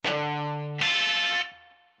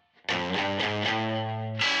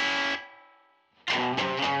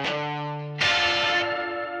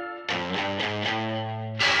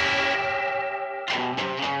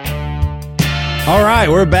All right,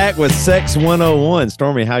 we're back with Sex 101.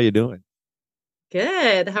 Stormy, how you doing?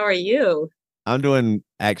 Good. How are you? I'm doing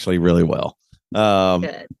actually really well. Um,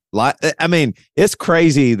 Good. I mean, it's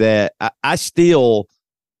crazy that I still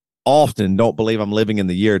often don't believe I'm living in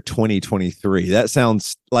the year 2023. That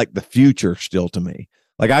sounds like the future still to me.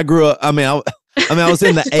 Like I grew up. I was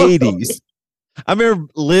in the Totally. 80s. I remember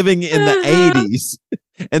living in the Uh-huh. 80s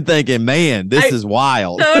and thinking, man, this I is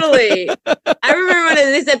wild. totally. I remember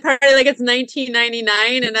when they said party like it's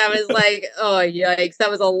 1999, and I was like, oh yikes, that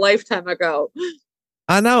was a lifetime ago.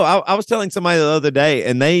 I know. I was telling somebody the other day,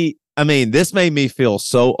 and this made me feel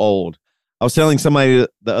so old. I was telling somebody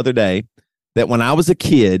the other day that when I was a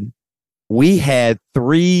kid, we had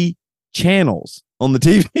three channels on the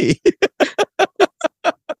TV.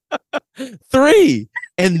 Three.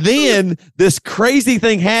 And then this crazy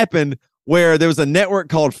thing happened where there was a network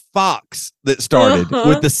called Fox that started with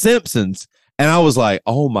Uh-huh. The Simpsons. And I was like,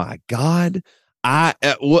 oh my God.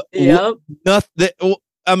 Yep.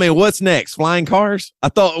 Nothing. What's next? Flying cars? I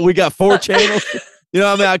thought we got four channels.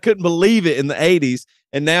 I couldn't believe it in the 80s.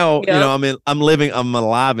 And now, Yep. I'm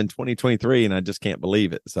alive in 2023 and I just can't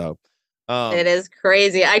believe it. So, It um, is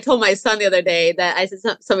crazy. I told my son the other day that I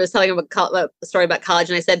said someone was telling him about a story about college,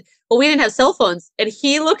 and I said, "Well, we didn't have cell phones," and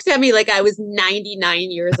he looked at me like I was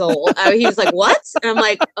 99 years old. He was like, "What?" And I'm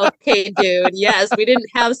like, "Okay, dude. Yes, we didn't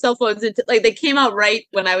have cell phones until like they came out right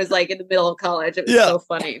when I was like in the middle of college. It was yeah. so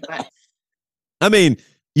funny, but I mean,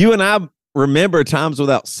 you and I remember times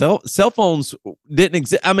without cell phones didn't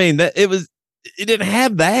exist. I mean, it didn't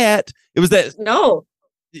have that. It was that no."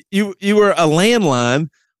 you were a landline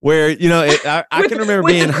where I with can remember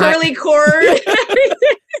with being the curly cord.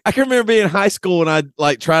 I can remember being in high school and I'd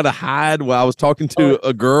like try to hide while I was talking Oh, to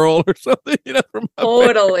a girl or something, from my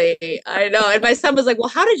parents. totally. I know. And my son was like, "Well,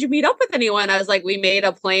 how did you meet up with anyone?" I was like, "We made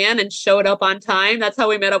a plan and showed up on time. That's how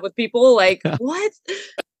we met up with people." Like, what?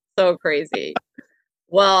 So crazy.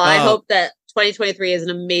 Well, I Uh, hope that 2023 is an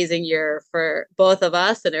amazing year for both of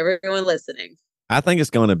us and everyone listening. I think it's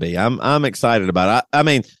going to be. I'm excited about it. I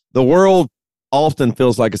mean, the world often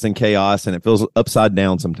feels like it's in chaos and it feels upside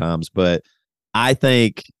down sometimes, but I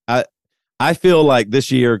think I feel like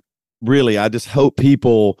this year, really, I just hope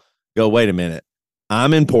people go, wait a minute,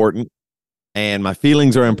 I'm important and my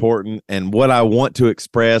feelings are Mm-hmm. important and what I want to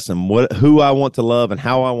express and who I want to love and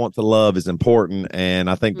how I want to love is important. And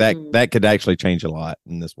I think that Mm-hmm. that could actually change a lot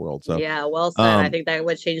in this world. So, Yeah, well said. I um, think that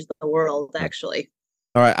would change the world, actually.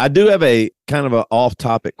 all right, I do have a kind of an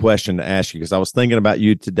off-topic question to ask you because I was thinking about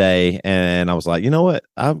you today, and I was like, you know what,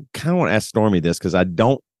 I kind of want to ask Stormy this because I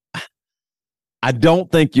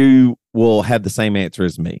don't think you will have the same answer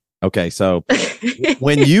as me. Okay, so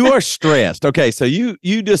when you are stressed, okay, so you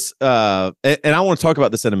just and I want to talk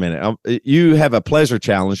about this in a minute. You have a pleasure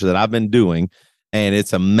challenge that I've been doing, and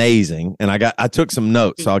it's amazing. And I took some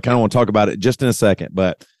notes, so I kind of want to talk about it just in a second.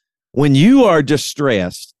 But when you are just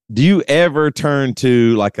stressed, do you ever turn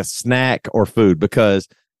to like a snack or food? Because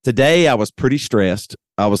today I was pretty stressed.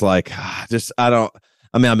 I was like, just I don't.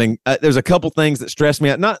 I mean, there's a couple things that stress me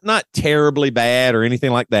out, not terribly bad or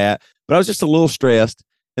anything like that, but I was just a little stressed.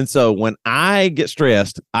 And so when I get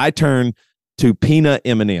stressed, I turn to peanut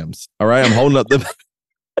M&Ms. All right, I'm holding up the.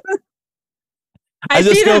 I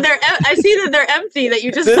just go. I see that they're empty that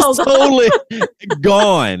you just This held up. totally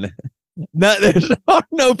gone. There's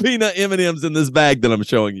no peanut M&Ms in this bag that I'm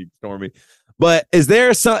showing you, Stormy. But is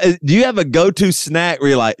there some? Do you have a go-to snack where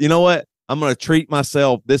you're like, you know what? I'm going to treat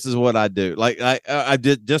myself. This is what I do. Like I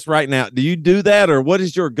did just right now. Do you do that, or what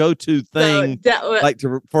is your go-to So thing like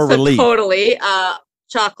for so relief? totally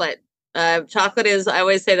chocolate. Chocolate is I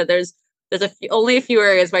always say that there's only a few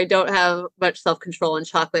areas where I don't have much self-control, and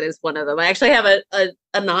chocolate is one of them. I actually have a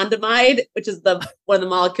anandamide, which is the one of the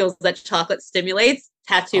molecules that chocolate stimulates,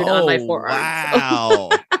 tattooed on my Oh forearm. So wow!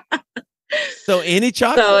 So any so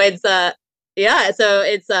chocolate? it's yeah, so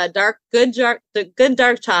it's a good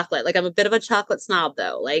dark chocolate. Like I'm a bit of a chocolate snob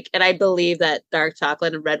though. Like, and I believe that dark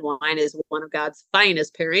chocolate and red wine is one of God's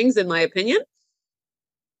finest pairings, in my opinion.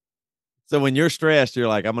 So when you're stressed, you're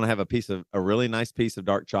like, I'm gonna have a really nice piece of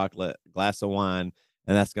dark chocolate, glass of wine,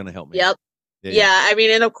 and that's gonna help me out. Yep. Yeah, yeah. Yeah, I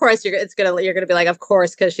mean, and of course you're gonna be like, of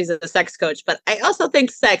course, because she's a sex coach. But I also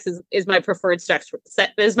think sex is my preferred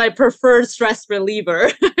stress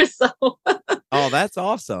reliever. So Oh, that's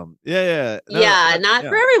awesome. Yeah, yeah. No, yeah, not yeah.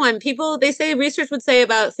 for everyone. People, they say research would say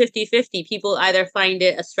about 50-50. People either find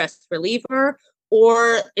it a stress reliever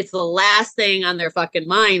or it's the last thing on their fucking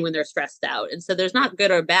mind when they're stressed out. And so there's not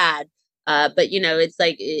good or bad. But it's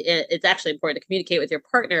like it's actually important to communicate with your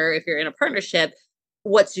partner if you're in a partnership.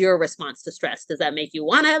 What's your response to stress? Does that make you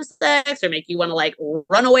want to have sex or make you want to like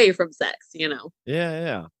run away from sex? Yeah,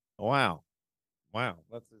 yeah. Wow.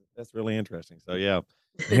 That's really interesting. So yeah.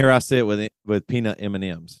 And here I sit with peanut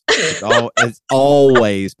M&Ms. It's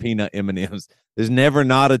always peanut M&Ms. There's never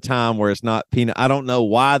not a time where it's not peanut. I don't know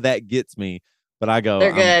why that gets me, but I go,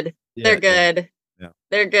 they're good. They're good. Yeah.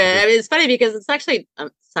 They're good. I mean, it's funny because it's actually,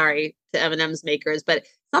 I'm sorry to M&M's makers, but it's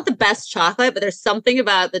not the best chocolate, but there's something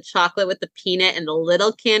about the chocolate with the peanut and the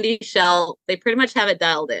little candy shell. They pretty much have it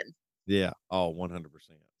dialed in. Yeah. Oh, 100%.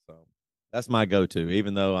 So that's my go-to,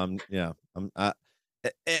 even though I'm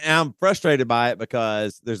frustrated by it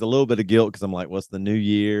because there's a little bit of guilt because I'm like, what's the new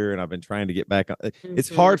year? And I've been trying to get back.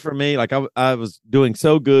 It's hard for me. Like I was doing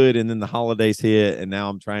so good and then the holidays hit and now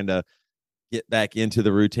I'm trying to get back into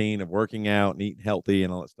the routine of working out and eating healthy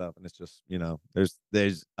and all that stuff. And it's just,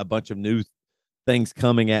 there's a bunch of new things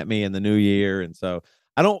coming at me in the new year. And so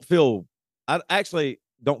I actually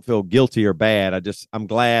don't feel guilty or bad. I'm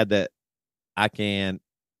glad that I can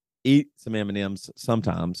eat some M&Ms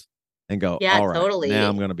sometimes and go, yeah, all right, totally. Now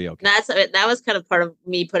I'm going to be okay. That was kind of part of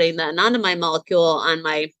me putting the anandamide molecule on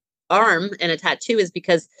my arm and a tattoo is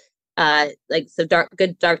because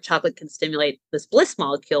good dark chocolate can stimulate this bliss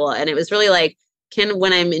molecule. And it was really like,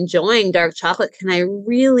 when I'm enjoying dark chocolate, can I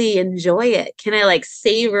really enjoy it? Can I like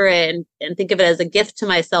savor it and think of it as a gift to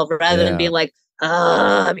myself rather than being like,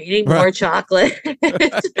 I'm eating more chocolate.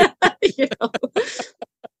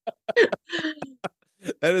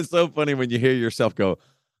 That is so funny when you hear yourself go,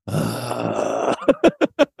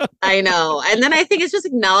 I know. And then I think it's just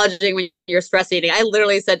acknowledging when you're stress eating. I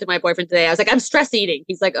literally said to my boyfriend today, I was like, I'm stress eating.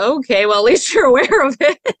 He's like, okay, well, at least you're aware of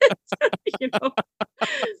it.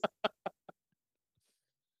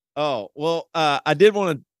 Oh, well, I did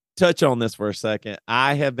want to touch on this for a second.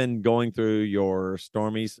 I have been going through your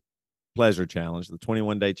Stormy's Pleasure Challenge, the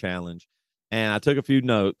 21-day challenge, and I took a few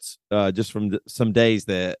notes just from some days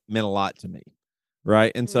that meant a lot to me,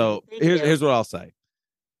 right? And so here's what I'll say.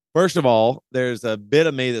 First of all, there's a bit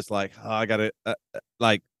of me that's like, I got to,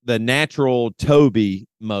 like the natural Toby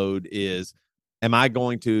mode is, am I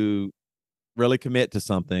going to really commit to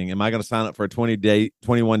something? Am I going to sign up for a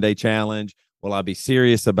 21-day challenge? Will I be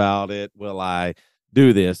serious about it? Will I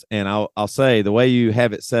do this? And I'll say the way you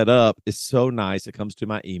have it set up is so nice. It comes to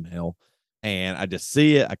my email and I just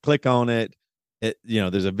see it. I click on it.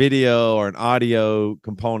 There's a video or an audio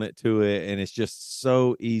component to it. And it's just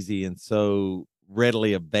so easy and so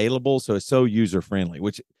readily available. So it's so user friendly,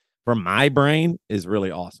 which for my brain is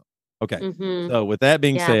really awesome. Okay. Mm-hmm. So with that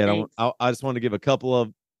being said, I just want to give a couple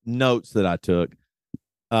of notes that I took.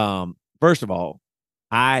 First of all,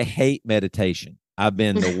 I hate meditation. I've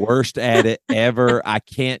been the worst at it ever. I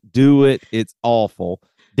can't do it. It's awful.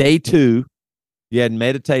 Day 2, you had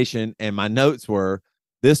meditation, and my notes were,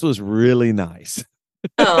 this was really nice.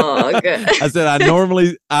 Oh, good. I said,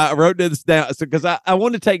 I wrote this down because I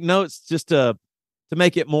wanted to take notes just to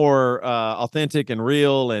make it more authentic and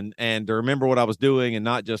real and to remember what I was doing and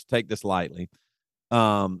not just take this lightly.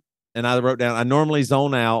 And I wrote down, I normally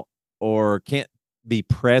zone out or can't be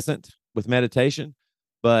present with meditation,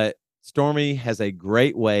 but Stormy has a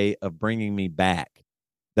great way of bringing me back.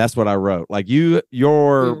 That's what I wrote. Like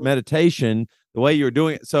your meditation, the way you were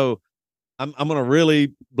doing it. So I'm going to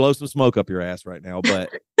really blow some smoke up your ass right now, but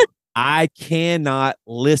I cannot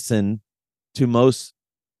listen to most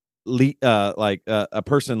a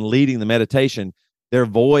person leading the meditation, their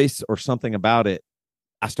voice or something about it.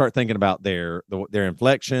 I start thinking about their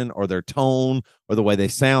inflection or their tone or the way they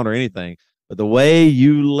sound or anything. But the way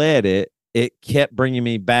you led it kept bringing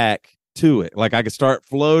me back to it. Like I could start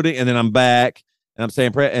floating and then I'm back and I'm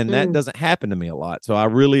saying prayer. And that doesn't happen to me a lot. So I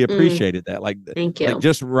really appreciated that. Like, thank you. Like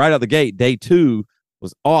just right out the gate, day 2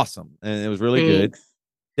 was awesome. And it was really good.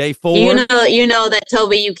 Day 4. You know that,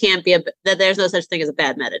 Toby, you can't be that there's no such thing as a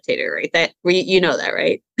bad meditator, right? That you know that,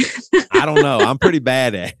 right? I don't know. I'm pretty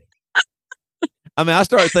bad at it. I mean, I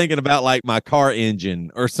start thinking about like my car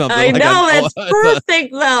engine or something. I know, that's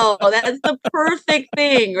perfect though. That's the perfect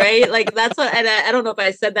thing, right? Like that's what, and I don't know if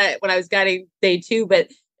I said that when I was guiding day 2,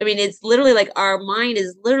 but I mean, it's literally like our mind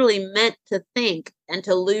is literally meant to think and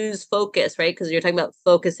to lose focus, right? Because you're talking about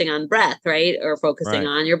focusing on breath, right? Or focusing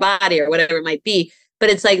on your body or whatever it might be. But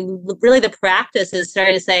it's like really the practice is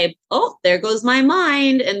starting to say, oh, there goes my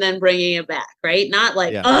mind, and then bringing it back, right? Not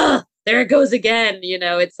like, oh, there it goes again.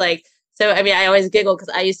 It's like, so, I mean, I always giggle because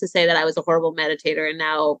I used to say that I was a horrible meditator, and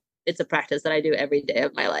now it's a practice that I do every day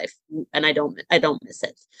of my life, and I don't miss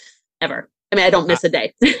it ever. I mean, I don't miss a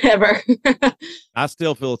day ever. I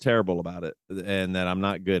still feel terrible about it and that I'm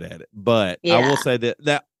not good at it, but I will say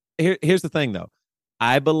that here's the thing though.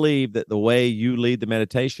 I believe that the way you lead the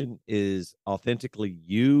meditation is authentically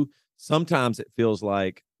you. Sometimes it feels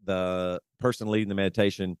like the person leading the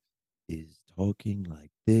meditation is talking like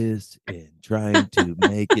this and trying to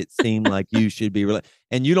make it seem like you should be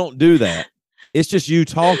and you don't do that. It's just you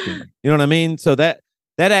talking. You know what I mean? So that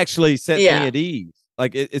actually sets me at ease.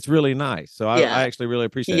 Like it's really nice. So I actually really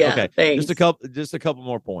appreciate it. Okay. Thanks. Just a couple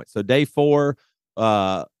more points. So day 4,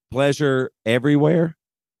 pleasure everywhere.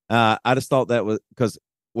 I just thought that was because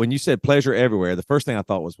when you said pleasure everywhere, the first thing I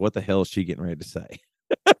thought was, what the hell is she getting ready to say?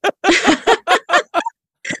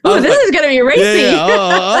 Oh, this is going to be racy.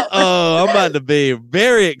 Yeah. I'm about to be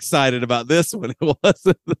very excited about this one. It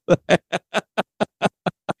wasn't.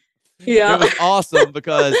 Yeah. It was awesome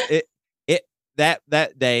because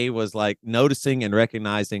that day was like noticing and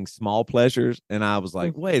recognizing small pleasures. And I was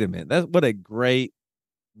like, wait a minute, what a great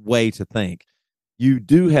way to think. You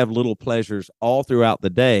do have little pleasures all throughout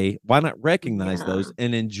the day. Why not recognize those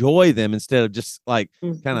and enjoy them instead of just like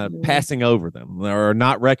kind of passing over them or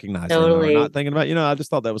not recognizing them or not thinking about, I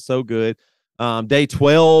just thought that was so good. Day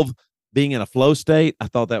 12, being in a flow state. I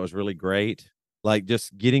thought that was really great. Like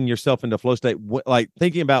just getting yourself into flow state, like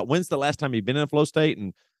thinking about when's the last time you've been in a flow state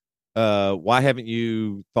and why haven't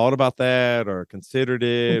you thought about that or considered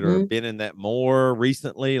it or been in that more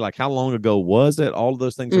recently? Like how long ago was it? All of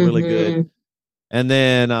those things are really good. And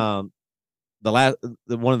then one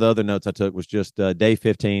of the other notes I took was just day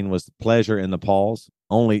 15 was pleasure in the pause.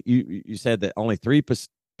 Only you said that only 3%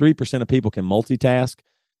 of people can multitask.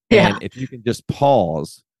 And if you can just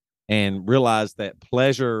pause and realize that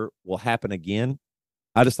pleasure will happen again.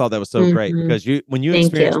 I just thought that was so great because when you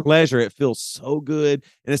experience pleasure, it feels so good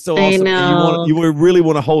and it's so awesome. And you really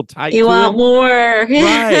want to hold tight. You want more,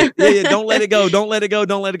 right? Yeah, don't let it go. Don't let it go.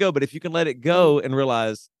 Don't let it go. But if you can let it go and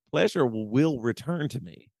realize pleasure will return to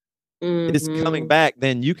me, it's coming back,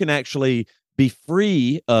 then you can actually be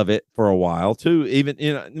free of it for a while too. Even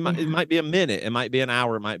it might be a minute, it might be an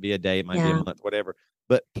hour, it might be a day, it might be a month, whatever.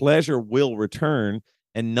 But pleasure will return,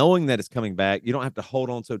 and knowing that it's coming back, you don't have to hold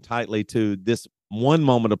on so tightly to this one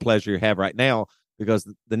moment of pleasure you have right now, because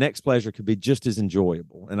the next pleasure could be just as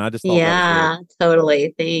enjoyable. And I just thought that was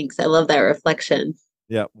totally. Thanks. I love that reflection.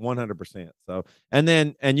 Yeah, 100%. So,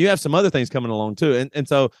 and you have some other things coming along too. And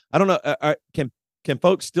so I don't know, can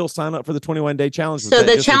folks still sign up for the 21-day challenge? So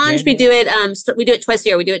the challenge, we do it twice a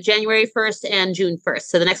year. We do it January 1st and June 1st.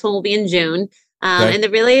 So the next one will be in June. And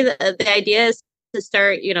the idea is to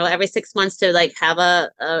start, every 6 months to like have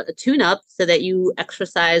a tune up so that you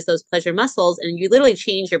exercise those pleasure muscles and you literally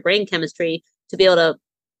change your brain chemistry to be able to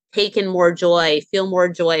take in more joy, feel more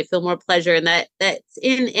pleasure. And that's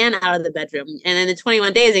in and out of the bedroom. And in the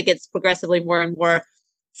 21 days, it gets progressively more and more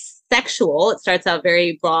sexual. It starts out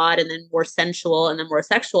very broad and then more sensual and then more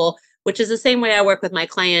sexual, which is the same way I work with my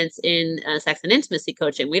clients in sex and intimacy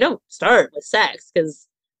coaching. We don't start with sex because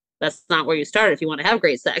that's not where you start if you want to have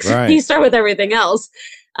great sex. Right. You start with everything else.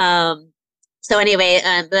 So anyway,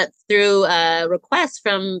 that's through requests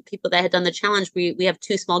from people that had done the challenge. We have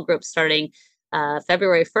 2 small groups starting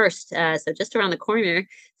February 1st. So just around the corner.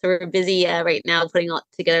 So we're busy right now putting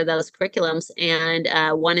together those curriculums. And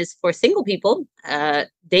one is for single people,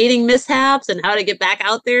 dating mishaps and how to get back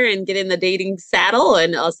out there and get in the dating saddle,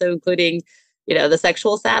 and also including, the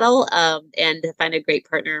sexual saddle, and to find a great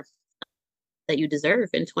partner that you deserve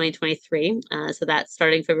in 2023. So that's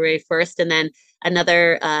starting February 1st. And then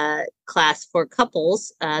another class for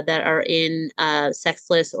couples that are in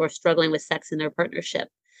sexless or struggling with sex in their partnership.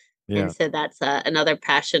 Yeah. And so that's another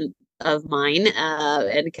passion of mine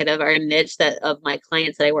and kind of our niche of my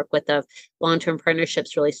clients that I work with, of long-term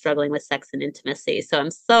partnerships really struggling with sex and intimacy. So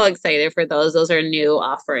I'm so excited for those. Those are new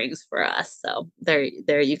offerings for us. So there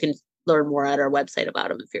you can learn more at our website about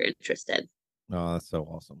them if you're interested. Oh, that's so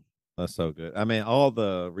awesome. That's so good. I mean, all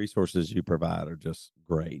the resources you provide are just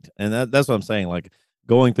great. And that's what I'm saying. Like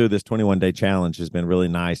going through this 21-day challenge has been really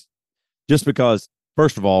nice just because,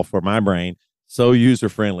 first of all, for my brain, so user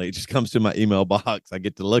friendly. It just comes to my email box. I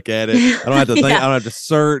get to look at it. I don't have to think. I don't have to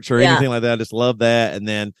search or anything like that. I just love that. And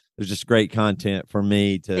then there's just great content for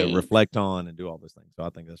me to reflect on and do all those things. So I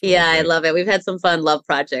think that's really great. I love it. We've had some fun love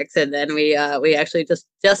projects, and then we actually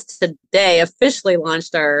just today officially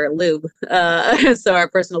launched our lube. So our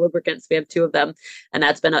personal lubricants. We have 2 of them, and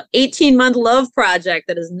that's been an 18-month love project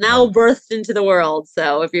that is now birthed into the world.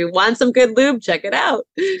 So if you want some good lube, check it out.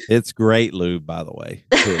 It's great lube, by the way.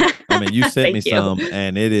 I mean, you sent me some,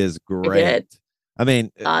 and it is great. I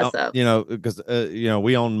mean, awesome. Because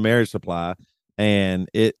we own Marriage Supply, and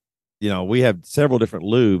we have several different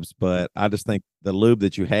lubes, but I just think the lube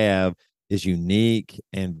that you have is unique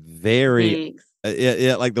and very,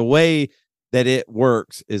 like the way that it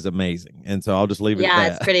works is amazing. And so I'll just leave it at Yeah,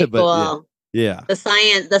 it's that. pretty But cool. yeah, The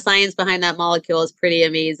science behind that molecule is pretty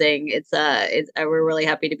amazing. We're really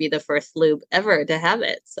happy to be the first lube ever to have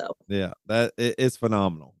it. So yeah, it's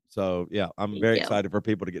phenomenal. So yeah, I'm thank very you. excited for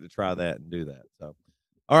people to get to try that and do that. So,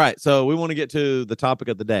 all right, so we want to get to the topic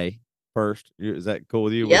of the day first. Is that cool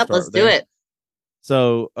with you? We'll Yep, start let's do there. it.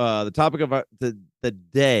 So the topic of the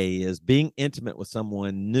day is being intimate with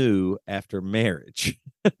someone new after marriage,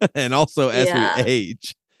 and also as we Yeah.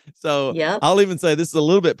 age. So Yep. I'll even say this is a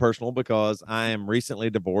little bit personal because I am recently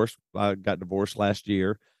divorced. I got divorced last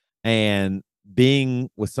year, and being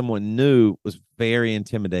with someone new was very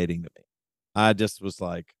intimidating to me. I just was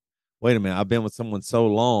like, wait a minute, I've been with someone so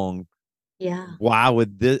long. Yeah. Why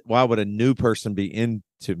would a new person be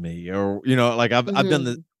into me? Or, like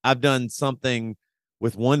Hmm. I've done something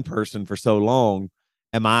with one person for so long.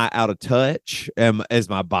 Am I out of touch? Is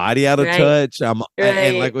my body out of Right. touch? And like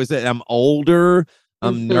Right. we said, I'm older.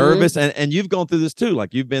 I'm Hmm. nervous, and you've gone through this too.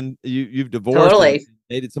 Like you've divorced and Totally.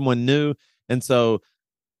 dated someone new, and so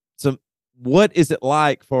what is it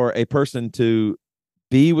like for a person to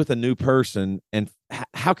be with a new person, and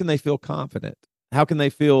how can they feel confident? How can they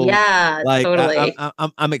feel Yeah, like totally.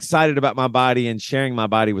 I'm excited about my body and sharing my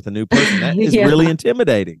body with a new person? That is really Yeah.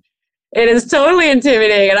 intimidating. It is totally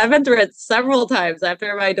intimidating. And I've been through it several times.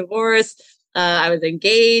 After my divorce, I was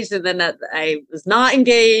engaged and then I was not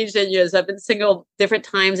engaged. And, so I've been single different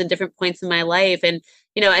times and different points in my life. And,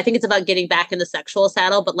 I think it's about getting back in the sexual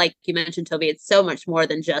saddle. But like you mentioned, Toby, it's so much more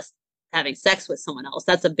than just having sex with someone else.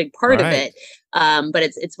 That's a big part of Right. it. But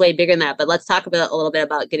it's way bigger than that. But let's talk about a little bit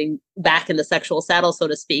about getting back in the sexual saddle, so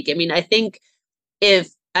to speak. I mean, I think if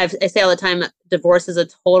I say all the time, divorce is a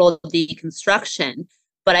total deconstruction,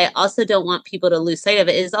 but I also don't want people to lose sight of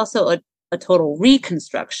it. It is also a total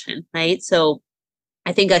reconstruction, right? So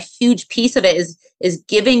I think a huge piece of it is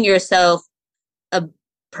giving yourself a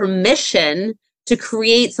permission to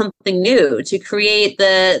create something new, to create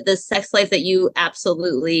the sex life that you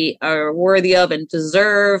absolutely are worthy of and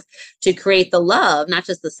deserve, to create the love, not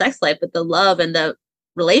just the sex life, but the love and the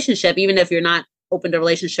relationship, even if you're not open to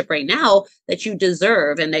relationship right now, that you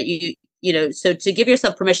deserve and that so to give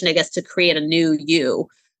yourself permission, I guess, to create a new you,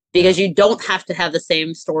 Yeah. because you don't have to have the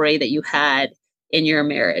same story that you had in your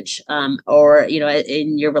marriage, or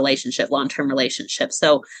in your relationship, long-term relationship.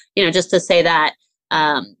 So just to say that.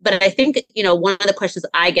 But I think, one of the questions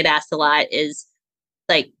I get asked a lot is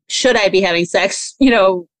like, should I be having sex,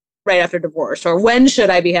 right after divorce? Or when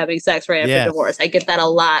should I be having sex right after divorce? Yes. I get that a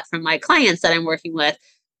lot from my clients that I'm working with.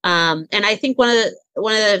 And I think one of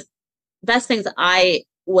the best things I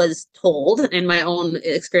was told in my own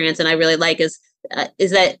experience, and I really like, is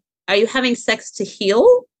that, are you having sex to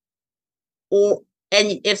heal? Or,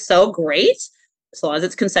 and if so, great, as long as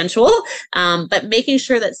it's consensual. But making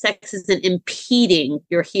sure that sex isn't impeding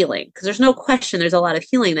your healing, because there's no question there's a lot of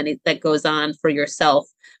healing that goes on for yourself,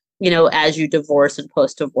 as you divorce and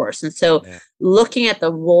post divorce. And so, Yeah. looking at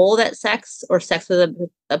the role that sex or sex with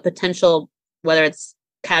a potential, whether it's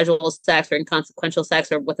casual sex or inconsequential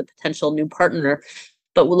sex or with a potential new partner,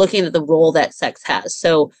 but we're looking at the role that sex has.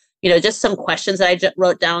 So, just some questions that I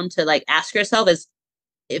wrote down to like ask yourself is,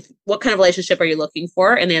 if what kind of relationship are you looking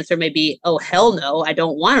for? And the answer may be, oh, hell no, I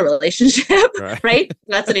don't want a relationship. Right. Right?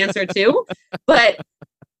 That's an answer too. But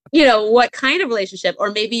what kind of relationship?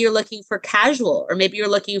 Or maybe you're looking for casual, or maybe you're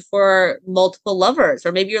looking for multiple lovers,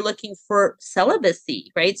 or maybe you're looking for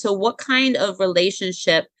celibacy, right? So what kind of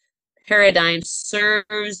relationship paradigm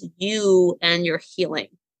serves you and your healing?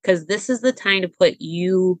 Because this is the time to put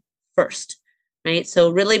you first, right? So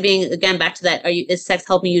really being, again, back to that, is sex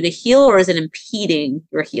helping you to heal, or is it impeding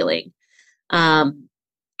your healing? Um,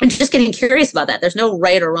 and just getting curious about that. There's no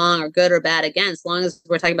right or wrong or good or bad, again, as long as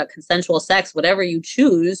we're talking about consensual sex, whatever you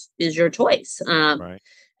choose is your choice. Right.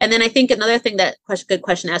 And then I think another thing good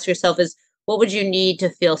question to ask yourself is, what would you need to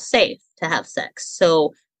feel safe to have sex?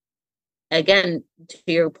 So again, to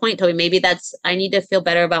your point, Toby, maybe that's, I need to feel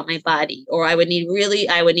better about my body, or I would need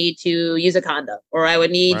to use a condom, or I would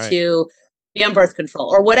need Right. to be on birth control,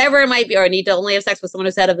 or whatever it might be, or I need to only have sex with someone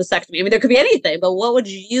who's had a vasectomy. I mean, there could be anything, but what would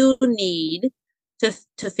you need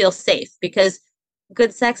to feel safe? Because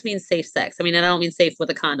good sex means safe sex. I mean, and I don't mean safe with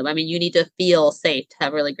a condom. I mean, you need to feel safe to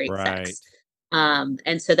have really great Right. sex.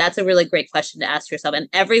 And so that's a really great question to ask yourself. And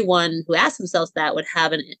everyone who asks themselves that would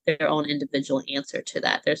have their own individual answer to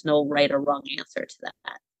that. There's no right or wrong answer to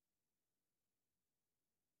that.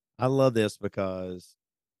 I love this because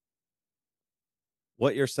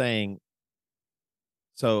what you're saying.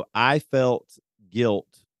 So I felt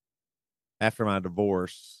guilt after my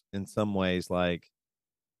divorce in some ways. Like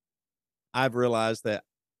I've realized that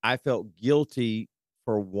I felt guilty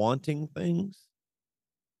for wanting things.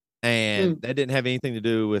 And Mm. that didn't have anything to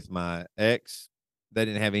do with my ex. That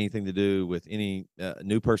didn't have anything to do with any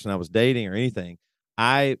new person I was dating or anything.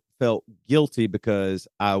 I felt guilty because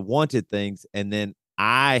I wanted things. And then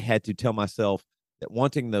I had to tell myself that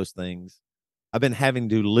wanting those things, I've been having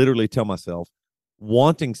to literally tell myself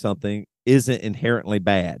wanting something isn't inherently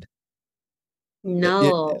bad.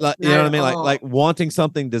 No, Like, you not know what I at mean? Like all. wanting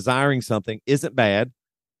something, desiring something isn't bad.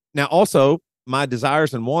 Now, also, my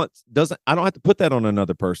desires and wants doesn't. I don't have to put that on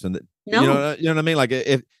another person. That No. you know what I mean. Like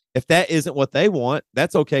if that isn't what they want,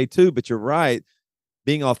 that's okay too. But you're right.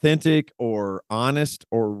 Being authentic or honest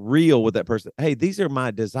or real with that person. Hey, these are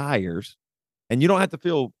my desires, and you don't have to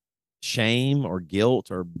feel shame or guilt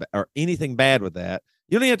or anything bad with that.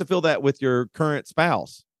 You don't even have to feel that with your current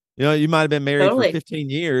spouse. You know, you might have been married for Totally. 15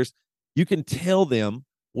 years. You can tell them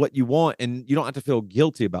what you want, and you don't have to feel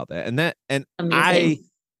guilty about that. And Amazing.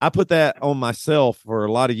 I put that on myself for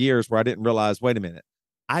a lot of years where I didn't realize, wait a minute,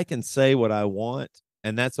 I can say what I want,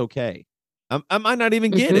 and that's okay. I might not even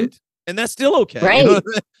get Hmm. it, and that's still okay. You know Right. what I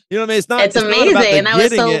mean? You know what I mean? It's It's not about amazing. the And that was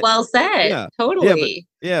getting so it. well said. Yeah. Yeah, but Totally.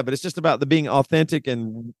 but it's just about the being authentic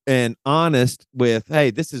and honest with, hey,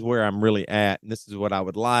 this is where I'm really at, and this is what I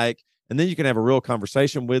would like. And then you can have a real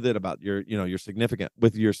conversation with it about your significant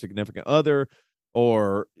other,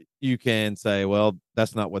 or you can say, well,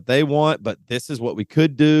 that's not what they want, but this is what we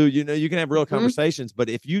could do. You know, you can have real Hmm. conversations, but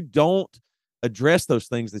if you don't address those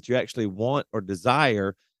things that you actually want or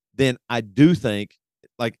desire, then I do think,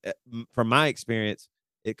 like from my experience,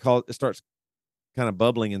 it starts kind of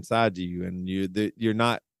bubbling inside you, and you're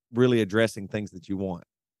not really addressing things that you want.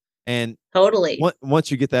 And Totally.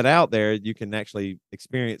 once you get that out there, you can actually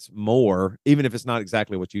experience more, even if it's not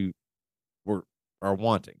exactly what you were are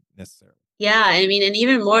wanting necessarily. Yeah. I mean, and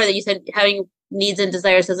even more that you said having needs and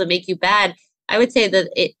desires doesn't make you bad. I would say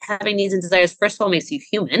that having needs and desires, first of all, makes you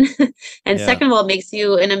human. And Yeah. second of all, makes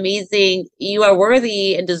you an amazing, you are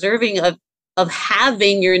worthy and deserving of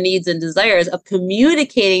having your needs and desires, of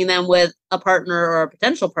communicating them with a partner or a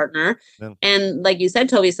potential partner. Yeah. And like you said,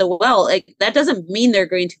 Toby, so well, like that doesn't mean they're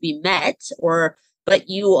going to be met, or but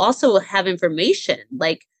you also have information.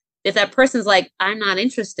 Like if that person's like, I'm not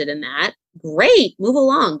interested in that, great, move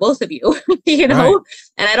along, both of you, you Right. know?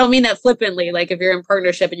 And I don't mean that flippantly. Like if you're in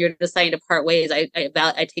partnership and you're deciding to part ways, I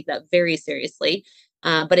take that very seriously.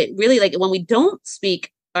 But it really, like when we don't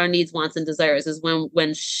speak our needs, wants, and desires is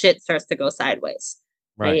when shit starts to go sideways.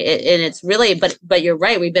 Right. Right. And it's really, but you're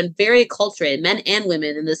right. We've been very acculturated, men and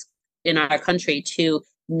women in our country, to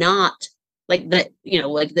not like that,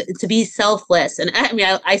 to be selfless. And I mean,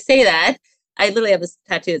 I say that I literally have this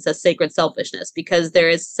tattoo that says sacred selfishness, because there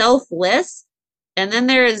is selfless and then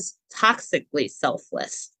there is toxically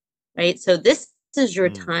selfless, right? So this is your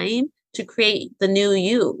Mm. time to create the new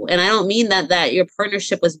you. And I don't mean that your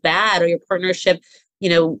partnership was bad or your partnership,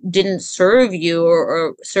 didn't serve you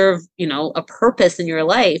or serve, a purpose in your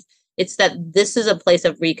life. It's that this is a place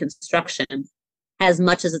of reconstruction as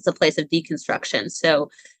much as it's a place of deconstruction. So,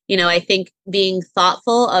 I think being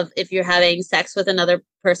thoughtful of if you're having sex with another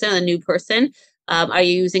person, a new person, are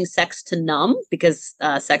you using sex to numb? Because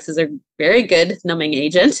sex is a very good numbing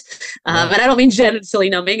agent. Yeah. And I don't mean genitally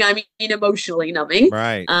numbing, I mean emotionally numbing.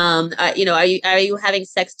 Right. Are you having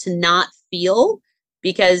sex to not feel?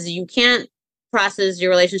 Because you can't process your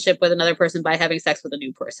relationship with another person by having sex with a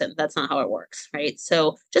new person. That's not how it works, right?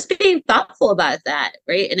 So just being thoughtful about that,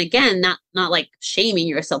 right? And again, not like shaming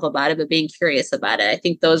yourself about it, but being curious about it. I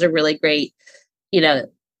think those are really great, you know,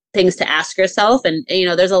 things to ask yourself. And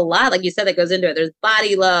there's a lot, like you said, that goes into it. There's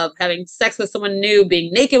body love, having sex with someone new,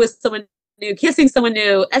 being naked with someone new, kissing someone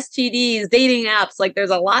new, STDs, dating apps. Like there's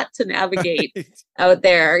a lot to navigate Right. out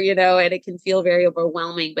there, and it can feel very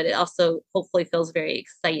overwhelming, but it also hopefully feels very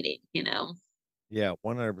exciting. Yeah,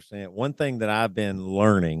 100%. One thing that I've been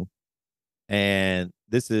learning, and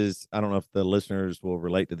this is, I don't know if the listeners will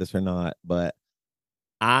relate to this or not, but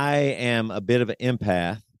I am a bit of an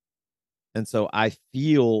empath. And so I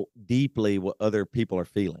feel deeply what other people are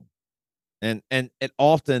feeling. And it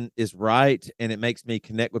often is right. And it makes me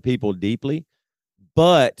connect with people deeply.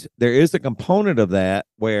 But there is a component of that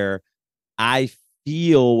where I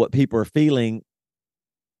feel what people are feeling,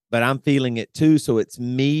 but I'm feeling it too. So it's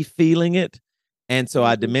me feeling it. And so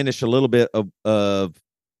I Mm-hmm. diminish a little bit of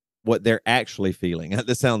what they're actually feeling.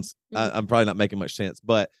 This sounds, Mm-hmm. I'm probably not making much sense.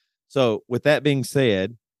 But so with that being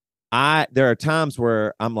said, there are times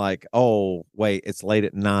where I'm like, oh, wait, it's late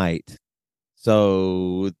at night.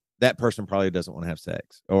 So that person probably doesn't want to have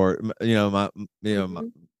sex. Or, my, Mm-hmm.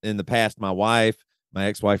 in the past, my wife, my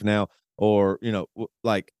ex-wife now, or,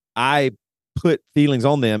 like I put feelings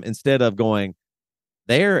on them instead of going,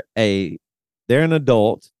 they're a they're an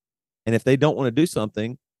adult, and if they don't want to do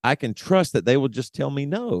something, I can trust that they will just tell me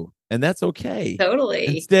no, and that's okay. Totally.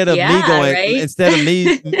 Instead of me going,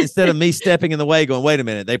 instead of me stepping in the way, going, wait a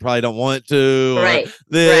minute, they probably don't want to, or Right.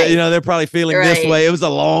 they're probably feeling this way. It was a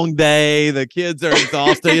long day. The kids are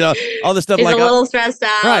exhausted. All this stuff. He's like a little stressed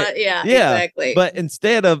out. Right. Yeah, exactly. But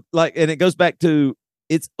instead of and it goes back to,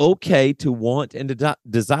 it's okay to want and to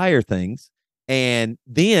desire things, and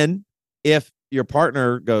then if your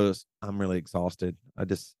partner goes, I'm really exhausted,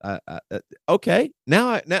 okay.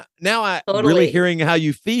 Now I Totally. really hearing how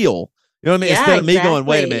you feel. You know what I mean? Yeah, Instead of me going,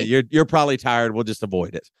 wait a minute, you're probably tired. We'll just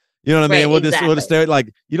avoid it. You know what I mean? We'll just stay.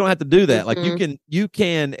 Like, you don't have to do that. Like, you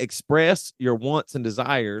can express your wants and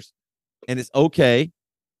desires, and it's okay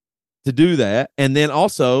to do that. And then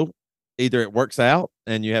also, either it works out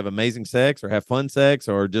and you have amazing sex, or have fun sex,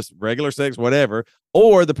 or just regular sex, whatever,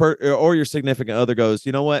 or or your significant other goes,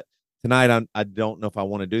 you know what? Tonight, I don't know if I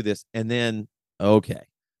want to do this. And then, okay,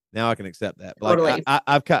 now I can accept that. Totally. Like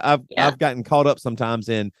I've gotten caught up sometimes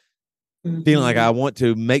in feeling like I want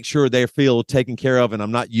to make sure they feel taken care of, and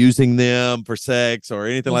I'm not using them for sex or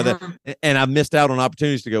anything like that. And I've missed out on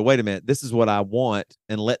opportunities to go, wait a minute, this is what I want,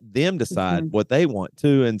 and let them decide what they want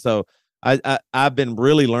too. And so I've been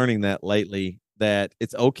really learning that lately, that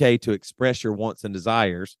it's okay to express your wants and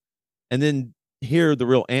desires, and then hear the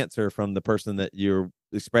real answer from the person that you're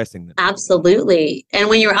expressing them. Absolutely. And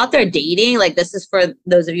when you're out there dating, like, this is for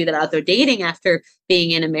those of you that are out there dating after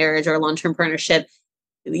being in a marriage or a long-term partnership,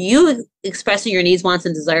 you expressing your needs, wants,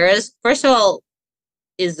 and desires, first of all,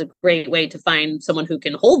 is a great way to find someone who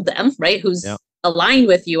can hold them, right? Who's aligned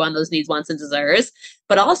with you on those needs, wants, and desires,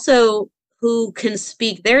 but also who can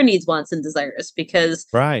speak their needs, wants, and desires, because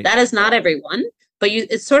that is not everyone. But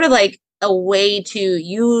it's sort of like a way to,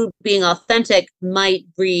 you being authentic might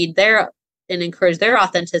breed and encourage their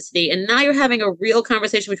authenticity. And now you're having a real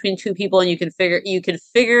conversation between two people, and you can figure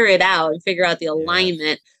it out and figure out the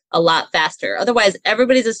alignment a lot faster. Otherwise,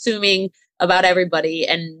 everybody's assuming about everybody,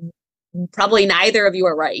 and probably neither of you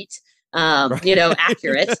are right.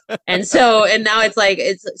 Accurate. And now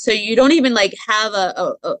so you don't even like have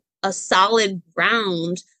a solid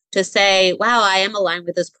ground to say, wow, I am aligned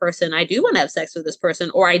with this person. I do want to have sex with this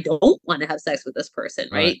person, or I don't want to have sex with this person.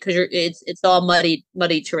 Right. Because it's all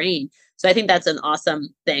muddy terrain. So I think that's an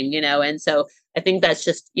awesome thing, and so I think that's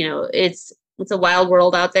just, it's a wild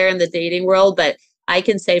world out there in the dating world, but I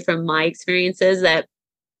can say from my experiences that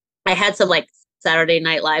I had some like Saturday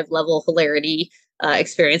Night Live level hilarity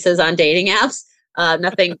experiences on dating apps.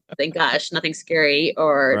 Nothing, thank gosh, nothing scary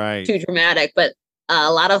or too dramatic, but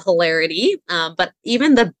a lot of hilarity. But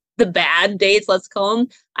even the bad dates, let's call them,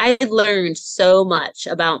 I learned so much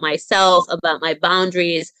about myself, about my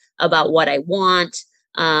boundaries, about what I want.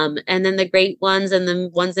 And then the great ones and the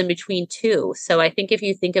ones in between too. So I think if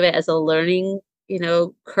you think of it as a learning,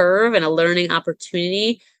 curve and a learning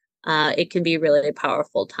opportunity, it can be really a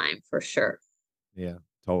powerful time for sure. Yeah,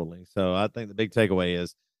 totally. So I think the big takeaway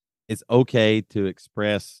is it's okay to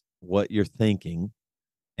express what you're thinking,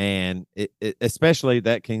 and it especially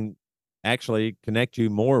that can actually connect you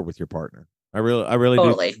more with your partner. I really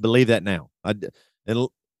Totally. do believe that now.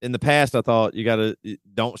 In the past, I thought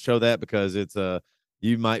don't show that because it's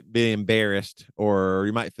you might be embarrassed or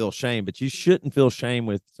you might feel shame, but you shouldn't feel shame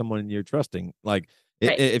with someone you're trusting. Like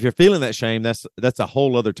if you're feeling that shame, that's a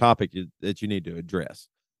whole other topic that you need to address.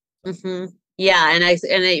 Yeah. And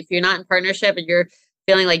if you're not in partnership and you're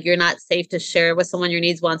feeling like you're not safe to share with someone your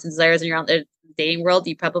needs, wants, and desires, and you're out there in the dating world,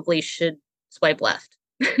 you probably should swipe left.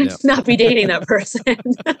 Not be dating that person.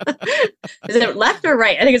 Is it left or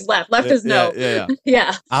right? I think it's left. Left is no.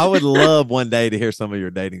 Yeah. I would love one day to hear some of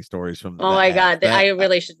your dating stories from. Oh my God. I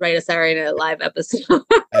really should write a Saturday Night Live episode.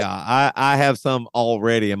 Yeah, I have some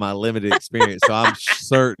already in my limited experience, so I'm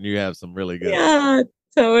certain you have some really good. Yeah,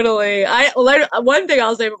 totally. One thing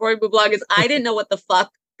I'll say before we move along is I didn't know what the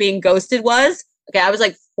fuck being ghosted was. Okay, I was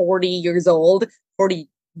like 40 years old,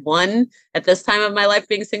 41 at this time of my life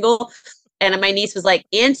being single. And my niece was like,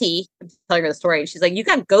 Auntie, I'm telling her the story, and she's like, you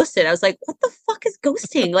got ghosted. I was like, what the fuck is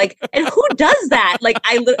ghosting? Like, and who does that? Like,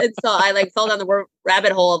 I fell down the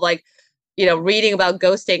rabbit hole of like, reading about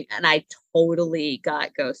ghosting, and I totally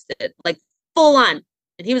got ghosted, like full on.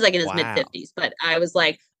 And he was like in his mid 50s, but I was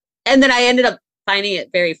like, and then I ended up finding it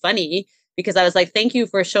very funny because I was like, thank you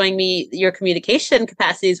for showing me your communication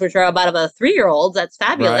capacities, which are about of a 3-year-old. That's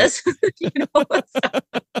fabulous. Right.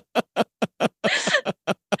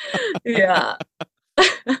 Yeah.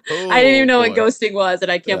 I didn't even know what ghosting was,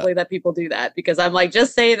 and I can't believe that people do that, because I'm like,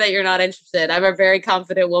 just say that you're not interested. I'm a very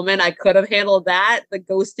confident woman. I could have handled that. The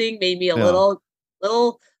ghosting made me a little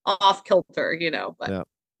off kilter, but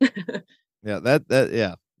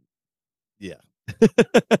yeah. Yeah.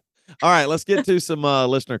 All right, let's get to some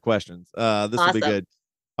listener questions. This will be Awesome. good.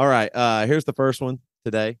 All right, here's the first one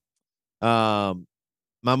today. My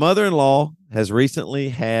mother-in-law has recently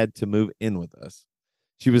had to move in with us.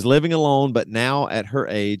 She was living alone, but now at her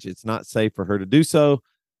age, it's not safe for her to do so.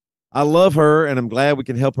 I love her and I'm glad we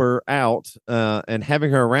can help her out. And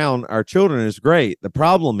having her around our children is great. The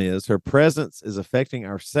problem is her presence is affecting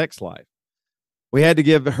our sex life. We had to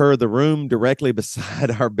give her the room directly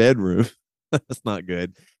beside our bedroom. That's not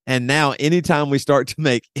good. And now, anytime we start to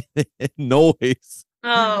make noise,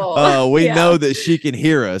 Oh, we yeah. know that she can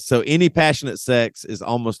hear us. So any passionate sex is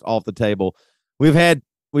almost off the table. We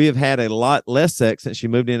have had a lot less sex since she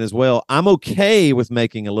moved in as well. I'm okay with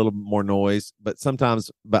making a little more noise, but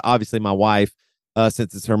obviously my wife,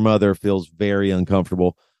 since it's her mother, feels very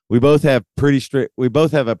uncomfortable. We both have a pretty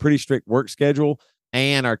strict work schedule,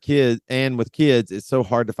 and with kids, it's so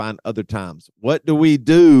hard to find other times. What do we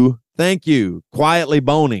do? Thank you. Quietly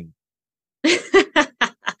boning.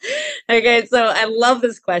 Okay, so I love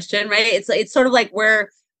this question, right? It's sort of like where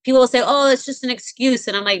people will say, "Oh, it's just an excuse,"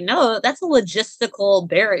 and I'm like, "No, that's a logistical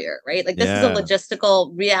barrier, right? Like this is a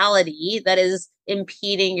logistical reality that is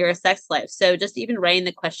impeding your sex life." So just even writing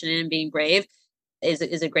the question in and being brave is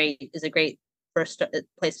a great first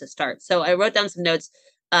place to start. So I wrote down some notes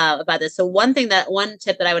about this. So one tip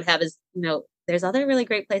that I would have is, there's other really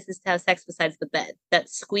great places to have sex besides the bed that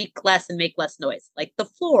squeak less and make less noise, like the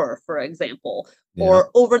floor, for example,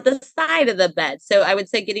 or over the side of the bed. So I would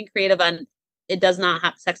say getting creative on sex does not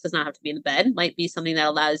have to be in the bed. Might be something that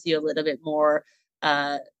allows you a little bit more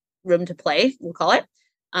room to play, we'll call it.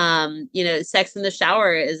 Sex in the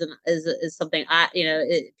shower is something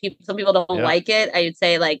some people don't like it. I would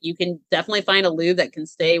say like you can definitely find a lube that can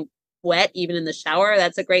stay wet even in the shower.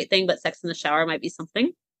 That's a great thing, but sex in the shower might be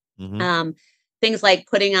something. Mm-hmm. Things like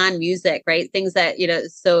putting on music, right? Things that,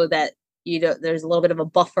 so that, there's a little bit of a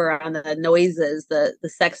buffer on the noises, the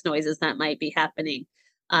sex noises that might be happening.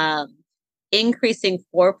 Increasing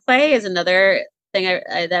foreplay is another thing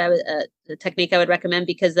a technique I would recommend,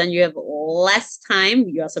 because then you have less time.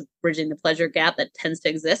 You're also bridging the pleasure gap that tends to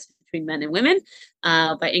exist between men and women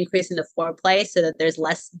by increasing the foreplay so that there's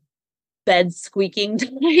less bed squeaking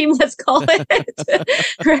time, let's call it.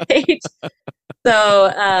 Right. So,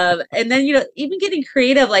 and then, even getting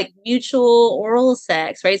creative, like mutual oral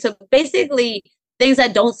sex, right? So basically things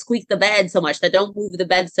that don't squeak the bed so much, that don't move the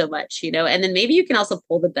bed so much, and then maybe you can also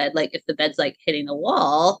pull the bed, like if the bed's like hitting the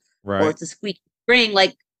wall, right, or it's a squeaky spring,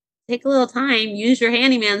 like take a little time, use your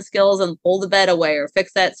handyman skills and pull the bed away or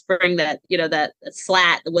fix that spring that, that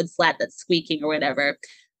slat, the wood slat that's squeaking or whatever.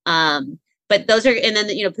 But those are, and then,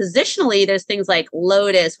 positionally, there's things like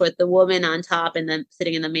Lotus with the woman on top and then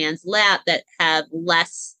sitting in the man's lap that have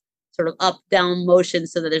less sort of up, down motion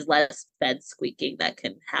so that there's less bed squeaking that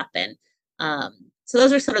can happen. So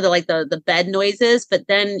those are sort of the bed noises, but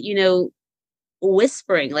then,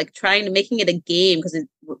 whispering, like making it a game, because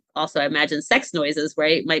also I imagine sex noises,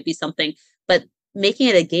 right? Might be something, but making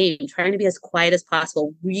it a game, trying to be as quiet as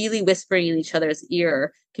possible, really whispering in each other's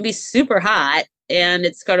ear can be super hot. And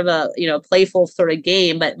it's kind of a, playful sort of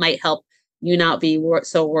game, but might help you not be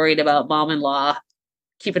so worried about mom-in-law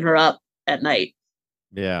keeping her up at night.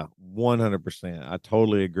 Yeah, 100%. I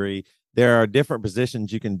totally agree. There are different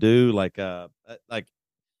positions you can do, like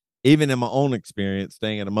even in my own experience,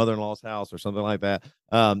 staying at a mother-in-law's house or something like that.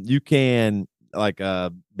 You can, like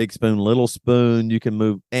a big spoon, little spoon, you can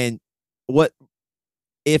move. And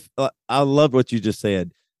I love what you just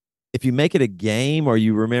said. If you make it a game, or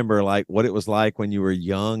you remember like what it was like when you were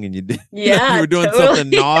young and you you were doing something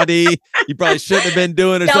naughty, you probably shouldn't have been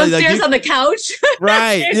doing, or downstairs on the couch.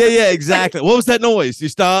 Right. Yeah, exactly. What was that noise? You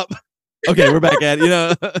stop. Okay, we're back at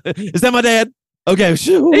it. Is that my dad? Okay.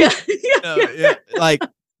 Yeah. Like,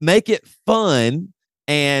 make it fun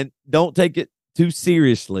and don't take it too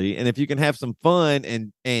seriously. And if you can have some fun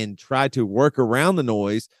and try to work around the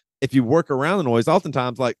noise, if you work around the noise,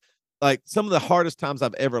 oftentimes like some of the hardest times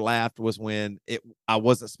I've ever laughed was when I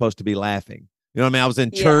wasn't supposed to be laughing. You know what I mean? I was in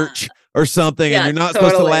church or something, and you're not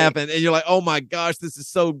supposed to laugh, and you're like, oh my gosh, this is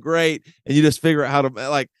so great. And you just figure out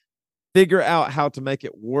how to make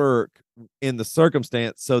it work in the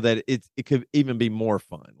circumstance so that it could even be more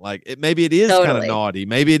fun. Like maybe it is kind of naughty.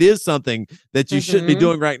 Maybe it is something that you shouldn't be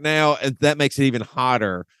doing right now, and that makes it even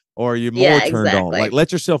hotter, or you're more turned on. Like,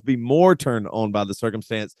 let yourself be more turned on by the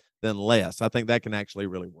circumstance than less. I think that can actually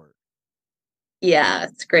really work. Yeah,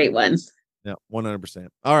 it's a great one. Yeah, 100%.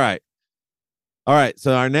 All right.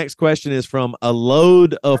 So our next question is from A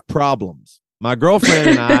Load of Problems. My girlfriend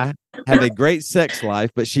and I have a great sex life,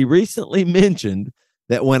 but she recently mentioned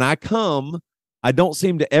that when I come, I don't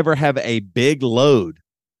seem to ever have a big load.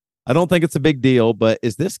 I don't think it's a big deal, but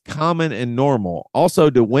is this common and normal? Also,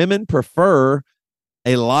 do women prefer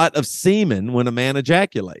a lot of semen when a man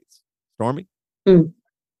ejaculates? Stormy? Mm.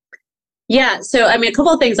 Yeah. So, I mean, a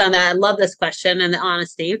couple of things on that. I love this question and the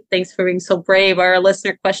honesty. Thanks for being so brave. Our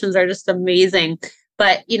listener questions are just amazing.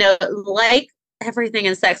 But, like everything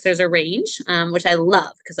in sex, there's a range, which I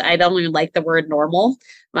love because I don't even like the word normal.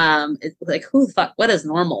 It's like, who the fuck, what is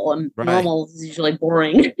normal? And Right. normal is usually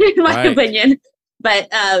boring, in my opinion. But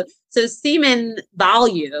so semen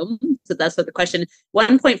volume, so that's what the question,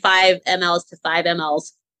 1.5 mLs to 5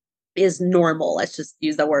 mLs is normal. Let's just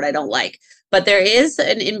use the word I don't like. But there is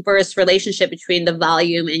an inverse relationship between the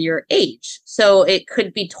volume and your age. So it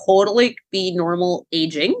could be totally be normal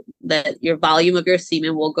aging, that your volume of your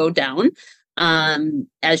semen will go down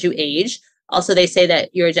as you age. Also, they say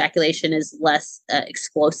that your ejaculation is less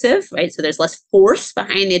explosive, right? So there's less force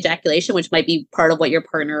behind the ejaculation, which might be part of what your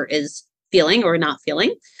partner is feeling or not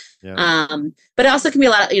feeling. Yeah. But it also can be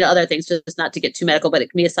a lot of, other things, just not to get too medical, but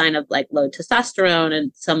it can be a sign of like low testosterone,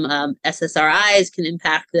 and some SSRIs can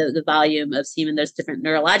impact the volume of semen. There's different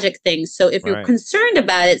neurologic things. So if you're concerned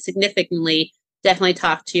about it significantly, definitely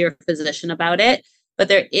talk to your physician about it. But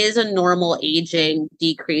there is a normal aging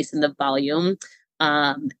decrease in the volume,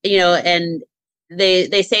 and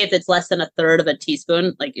they say if it's less than a third of a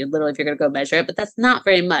teaspoon, like literally if you're going to go measure it, but that's not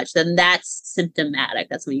very much, then that's symptomatic.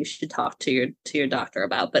 That's what you should talk to your doctor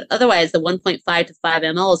about. But otherwise, the 1.5 to 5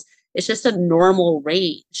 mLs is just a normal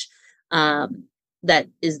range that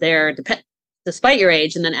is there despite your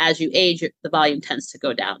age. And then as you age, the volume tends to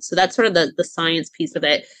go down. So that's sort of the science piece of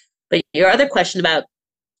it. But your other question about,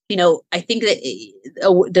 I think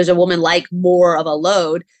that does a woman like more of a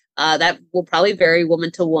load? That will probably vary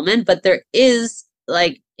woman to woman, but there is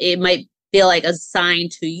it might feel like a sign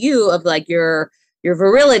to you of like your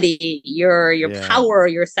virility, your power,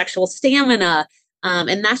 your sexual stamina.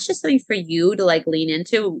 And that's just something for you to like lean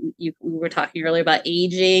into. We were talking earlier about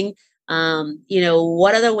aging.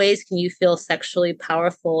 What other ways can you feel sexually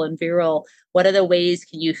powerful and virile? What other ways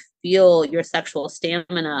can you feel your sexual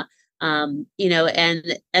stamina? And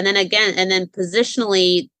then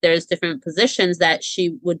positionally, there's different positions that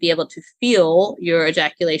she would be able to feel your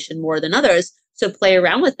ejaculation more than others. So play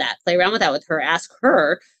around with that with her. Ask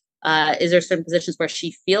her, is there certain positions where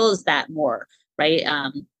she feels that more, right?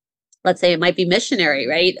 Let's say it might be missionary,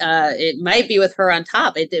 right? It might be with her on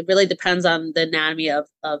top. It really depends on the anatomy of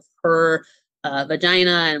her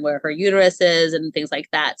vagina and where her uterus is and things like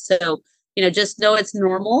that. So just know it's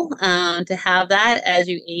normal to have that as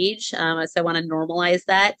you age. So I want to normalize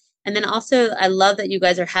that. And then also, I love that you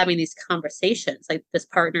guys are having these conversations. Like this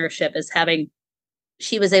partnership is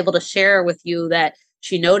she was able to share with you that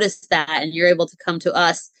she noticed that, and you're able to come to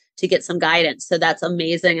us to get some guidance. So that's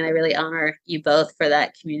amazing. And I really honor you both for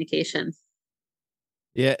that communication.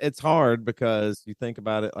 Yeah, it's hard because you think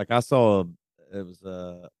about it. Like I saw, it was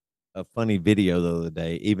a funny video the other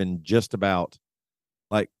day, even just about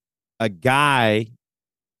like, a guy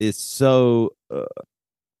is so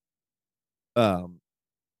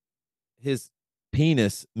his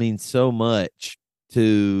penis means so much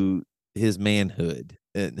to his manhood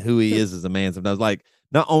and who he is as a man. Sometimes, like,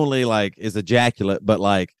 not only like his ejaculate, but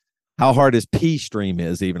like how hard his pee stream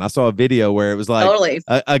is. Even I saw a video where it was like totally.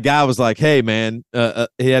 a guy was like, "Hey man,"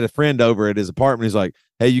 he had a friend over at his apartment. He's like,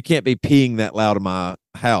 "Hey, you can't be peeing that loud in my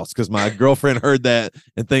house because my girlfriend heard that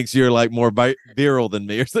and thinks you're like more virile than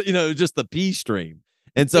me," or so, just the pee stream.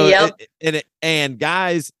 And so, and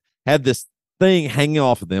guys have this thing hanging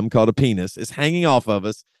off of them called a penis. It's hanging off of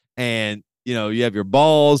us, and you have your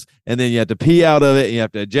balls, and then you have to pee out of it, and you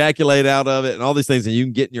have to ejaculate out of it, and all these things, and you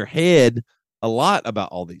can get in your head a lot about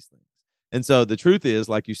all these things. And so the truth is,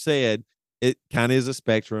 like you said, it kind of is a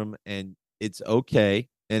spectrum, and it's okay.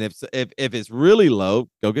 And if it's really low,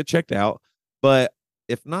 go get checked out. But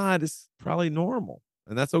if not, it's probably normal,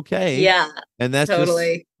 and that's okay. Yeah, and that's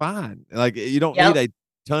totally just fine. Like you don't need a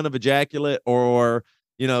ton of ejaculate or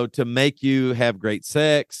to make you have great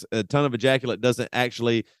sex. A ton of ejaculate doesn't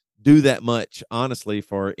actually do that much, honestly,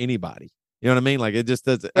 for anybody. You know what I mean? Like it just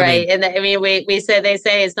doesn't. Right. We say, they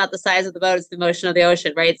say it's not the size of the boat, it's the motion of the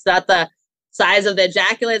ocean, right? It's not the size of the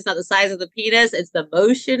ejaculate, it's not the size of the penis, it's the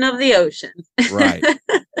motion of the ocean. Right.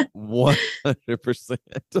 100%.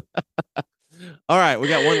 All right. We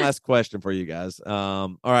got one last question for you guys.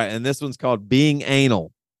 All right. And this one's called being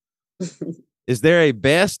anal. Is there a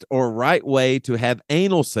best or right way to have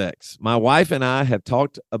anal sex? My wife and I have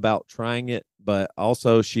talked about trying it, but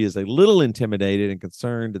also she is a little intimidated and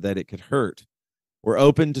concerned that it could hurt. We're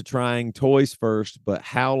open to trying toys first, but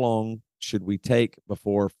how long should we take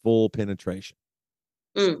before full penetration?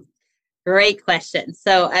 Great question.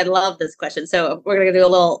 So I love this question. So we're going to do a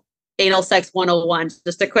little Anal Sex 101,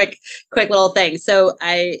 just a quick little thing. So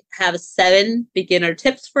I have 7 beginner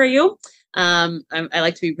tips for you. I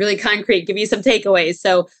like to be really concrete, give you some takeaways.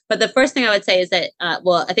 So, but the first thing I would say is that,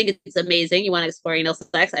 I think it's amazing. You want to explore anal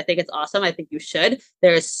sex. I think it's awesome. I think you should.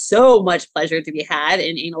 There is so much pleasure to be had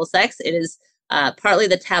in anal sex. It is partly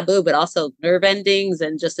the taboo, but also nerve endings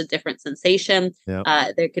and just a different sensation.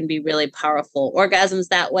 Yeah. There can be really powerful orgasms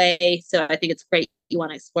that way. So I think it's great. You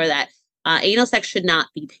want to explore that. Anal sex should not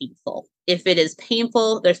be painful. If it is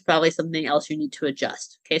painful, there's probably something else you need to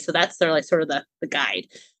adjust. Okay, so that's sort of the guide.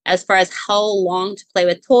 As far as how long to play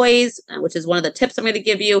with toys, which is one of the tips I'm going to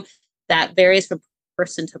give you, that varies from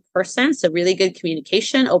person to person. So really good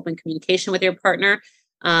communication, open communication with your partner.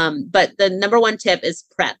 But the number one tip is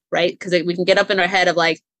prep, right? Because we can get up in our head of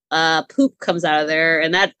like, poop comes out of there,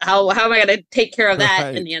 and that how am I going to take care of that?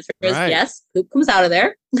 Right. And the answer is yes, poop comes out of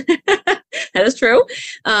there. That is true.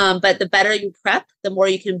 But the better you prep, the more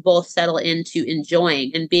you can both settle into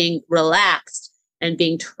enjoying, and being relaxed and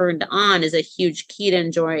being turned on is a huge key to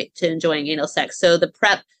enjoying anal sex. So the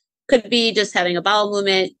prep could be just having a bowel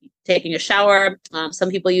movement, taking a shower. Some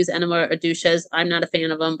people use enema or douches. I'm not a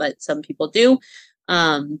fan of them, but some people do.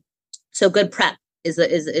 So good prep is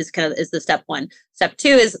the step one. Step 2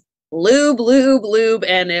 is lube.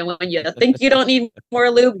 And then when you think you don't need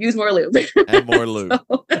more lube, use more lube. And more lube.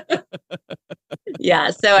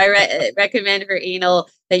 So I recommend for anal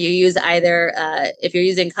that you use either, if you're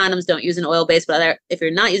using condoms, don't use an oil-based, but if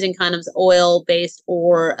you're not using condoms, oil-based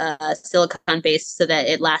or silicone-based, so that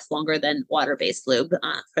it lasts longer than water-based lube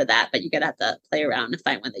for that. But you're going to have to play around and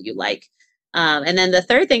find one that you like. And then the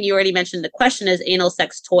third thing you already mentioned, the question is anal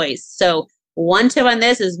sex toys. So one tip on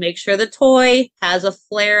this is make sure the toy has a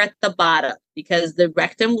flare at the bottom, because the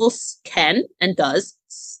rectum can and does,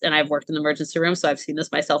 and I've worked in the emergency room, so I've seen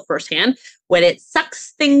this myself firsthand, when it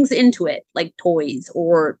sucks things into it, like toys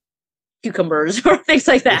or cucumbers or things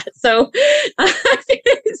like that. So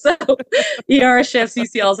ER shifts, you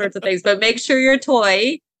see all sorts of things, but make sure your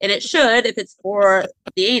toy, and it should, if it's for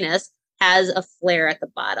the anus, has a flare at the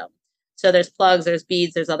bottom. So there's plugs, there's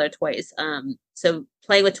beads, there's other toys. So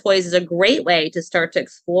playing with toys is a great way to start to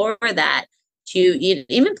explore that, to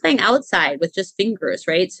even playing outside with just fingers,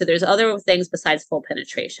 right? So there's other things besides full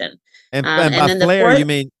penetration. And by flare,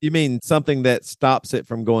 you mean something that stops it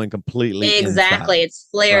from going completely exactly inside. It's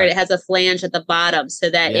flared. Right. It has a flange at the bottom, so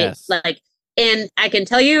that it's like. And I can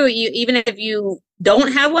tell you, even if you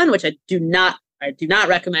don't have one, which I do not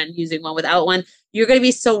recommend using one without one, you're going to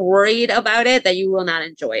be so worried about it that you will not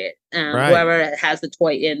enjoy it. Whoever has the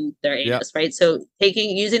toy in their anus, right? So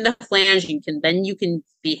using the flange, you can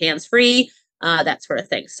be hands-free, that sort of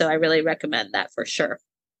thing. So I really recommend that for sure.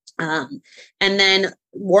 And then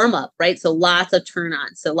warm up, right? So lots of turn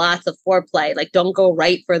on. So lots of foreplay. Like, don't go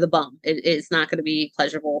right for the bum. It's not going to be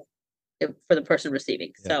pleasurable for the person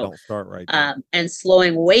receiving. So don't start right there. And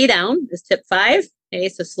slowing way down is tip 5. Okay,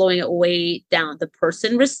 so slowing it way down. The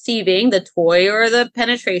person receiving the toy or the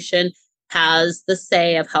penetration has the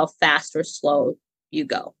say of how fast or slow you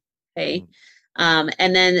go. Okay.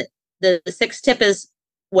 And then the 6th tip is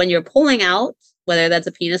when you're pulling out, whether that's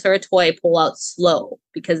a penis or a toy, pull out slow,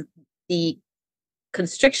 because the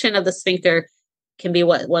constriction of the sphincter can be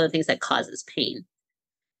one of the things that causes pain.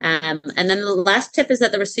 And then the last tip is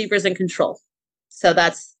that the receiver is in control. So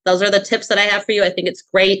those are the tips that I have for you. I think it's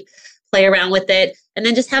great. Play around with it, and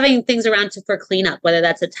then just having things around for cleanup, whether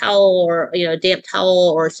that's a towel or a damp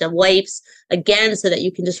towel or some wipes, again, so that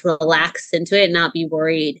you can just relax into it and not be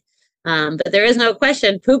worried. But there is no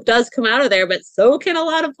question, poop does come out of there, but so can a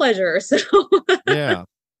lot of pleasure. So yeah,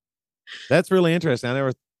 that's really interesting. I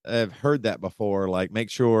never have heard that before. Like, make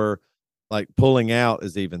sure like pulling out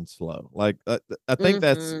is even slow. Like I think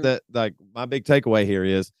that's like my big takeaway here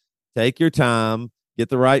is take your time. Get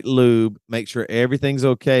the right lube, make sure everything's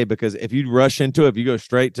okay, because if you rush into it, if you go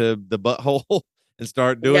straight to the butthole and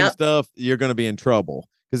start doing stuff, you're going to be in trouble,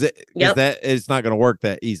 because that it's not going to work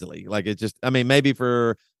that easily. Like, it just, I mean, maybe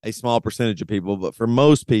for a small percentage of people, but for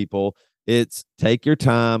most people, it's take your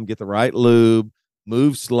time, get the right lube,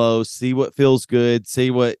 move slow, see what feels good, see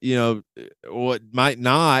what, what might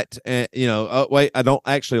not, oh, wait, I don't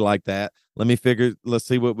actually like that. Let's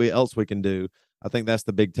see what else we can do. I think that's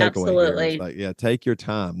the big takeaway. Absolutely. Here. Like, take your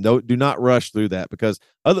time. Do not rush through that, because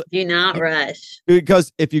rush.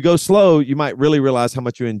 Because if you go slow, you might really realize how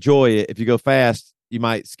much you enjoy it. If you go fast, you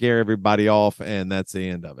might scare everybody off, and that's the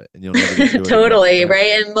end of it. And you'll never get to do it totally again,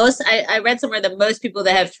 right? And I read somewhere that most people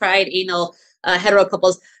that have tried anal, hetero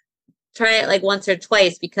couples, try it like once or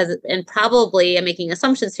twice, and probably, I'm making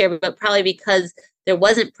assumptions here, but probably because there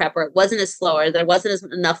wasn't prep, or it wasn't as slow, or there wasn't as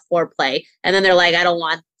enough foreplay, and then they're like, I don't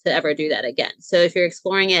want to ever do that again. So if you're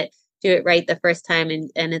exploring it, do it right the first time.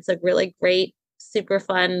 And it's a really great, super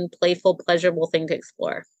fun, playful, pleasurable thing to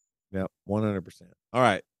explore. Yep, 100%. All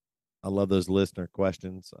right. I love those listener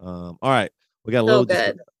questions. All right. We got a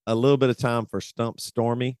little bit of time for Stump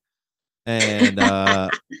Stormy. And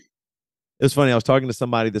it was funny. I was talking to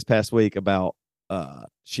somebody this past week about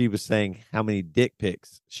she was saying how many dick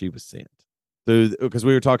pics she was sent through, because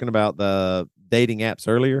we were talking about the dating apps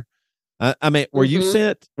earlier. I mean, were you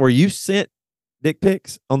sent dick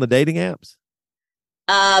pics on the dating apps?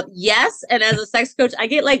 Yes, and as a sex coach, I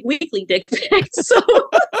get like weekly dick pics. So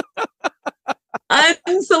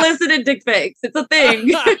unsolicited dick pics. It's a thing.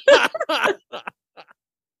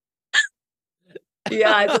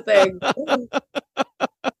 Yeah, it's a thing.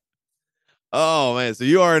 Oh man, so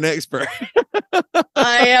you are an expert.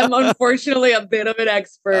 I am unfortunately a bit of an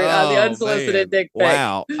expert on the unsolicited dick pic.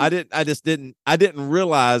 Wow. I didn't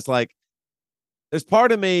realize, like, there's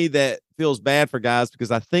part of me that feels bad for guys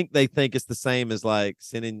because I think they think it's the same as like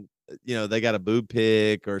sending, they got a boob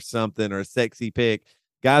pic or something or a sexy pic.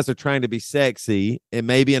 Guys are trying to be sexy and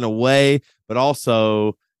maybe in a way, but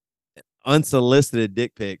also unsolicited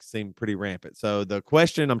dick pics seem pretty rampant. So the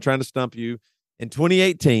question I'm trying to stump you, in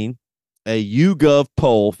 2018, a YouGov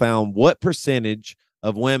poll found what percentage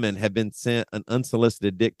of women have been sent an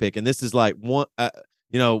unsolicited dick pic. And this is like one,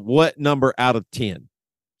 what number out of 10?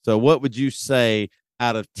 So what would you say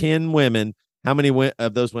out of 10 women, how many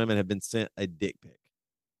of those women have been sent a dick pic?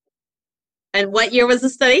 And what year was the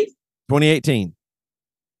study? 2018.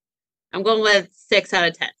 I'm going with 6 out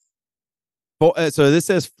of 10. So this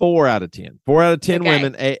says 4 out of 10. 4 out of 10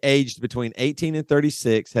 women aged between 18 and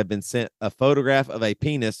 36 have been sent a photograph of a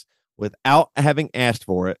penis without having asked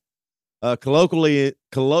for it. Colloquially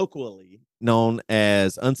known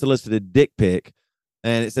as unsolicited dick pic.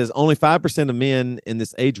 And it says only 5% of men in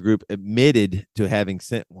this age group admitted to having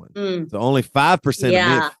sent one. So only 5% of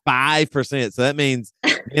men, 5%. So that means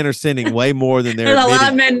men are sending way more than they're There's admitting. A lot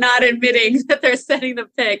of men not admitting that they're sending the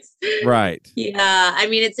pics. Right. Yeah. I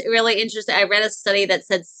mean, it's really interesting. I read a study that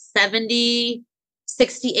said 68%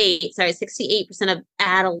 of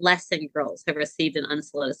adolescent girls have received an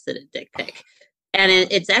unsolicited dick pic. And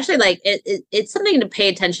it's actually like, it's something to pay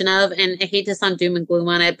attention of. And I hate to sound doom and gloom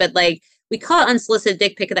on it, but like, we call it unsolicited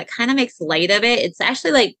dick pic. That kind of makes light of it. It's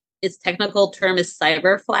actually like, its technical term is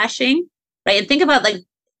cyber flashing, right? And think about like,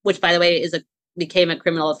 which by the way became a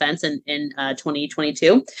criminal offense in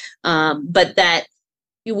 2022. But that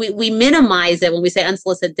we minimize it when we say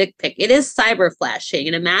unsolicited dick pic. It is cyber flashing.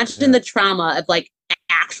 And imagine the trauma of like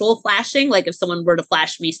actual flashing. Like if someone were to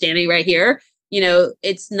flash me standing right here,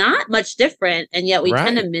 it's not much different. And yet we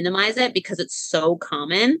tend to minimize it because it's so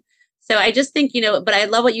common. So I just think, but I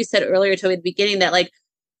love what you said earlier, Toby, at the beginning, that like,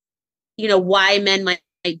 why men might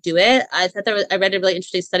do it. I thought I read a really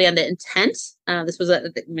interesting study on the intent. This was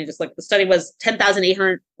let me just look. The study was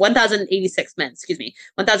 1,086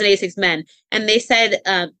 men. And they said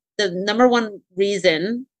the number one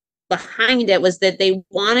reason behind it was that they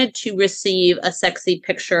wanted to receive a sexy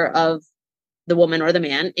picture of the woman or the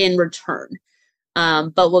man in return.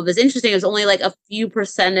 But what was interesting is only like a few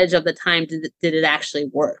percentage of the time did it actually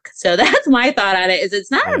work. So that's my thought on it, is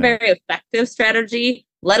it's not a very effective strategy,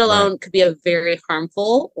 let alone could be a very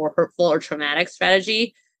harmful or hurtful or traumatic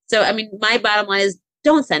strategy. So, I mean, my bottom line is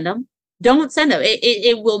don't send them. Don't send them.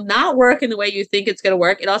 It will not work in the way you think it's going to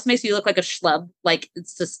work. It also makes you look like a schlub, like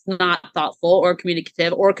it's just not thoughtful or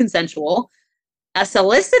communicative or consensual. A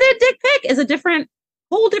solicited dick pic is a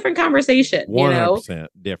whole different conversation. 100%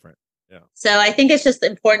 different. Yeah. So I think it's just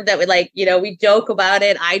important that we joke about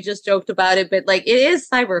it. I just joked about it, but like it is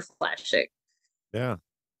cyber flashing. Yeah.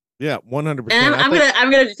 Yeah. 100%. And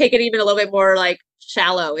I'm gonna take it even a little bit more like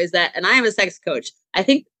shallow, is that, and I am a sex coach. I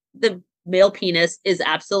think the male penis is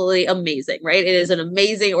absolutely amazing, right? It is an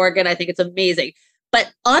amazing organ. I think it's amazing,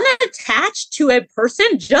 but unattached to a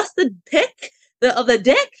person, just the pic of the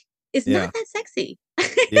dick is not that sexy.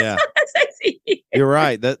 Yeah. Sexy. You're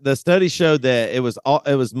right. The study showed that it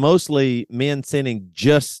was mostly men sending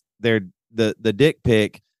just the dick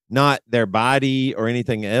pic, not their body or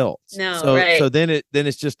anything else. No, so then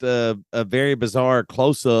it's just a very bizarre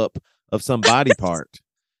close up of some body part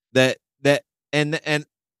that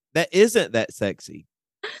isn't that sexy.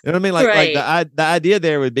 You know what I mean? Like the idea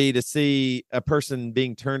there would be to see a person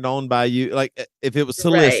being turned on by you, like if it was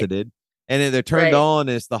solicited. And then they're turned on,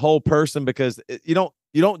 and it's the whole person, because you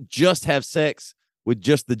don't just have sex with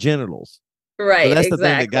just the genitals. Right. So that's the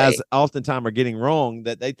thing that guys oftentimes are getting wrong,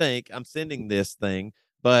 that they think I'm sending this thing,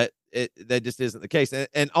 but that just isn't the case.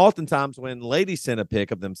 And oftentimes when ladies send a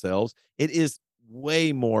pic of themselves, it is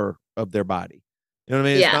way more of their body. You know what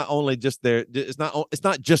I mean? It's not only just it's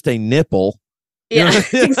not just a nipple. You Yeah, know?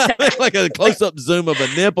 exactly. Like a close-up zoom of a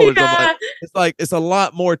nipple or something. Yeah, It's a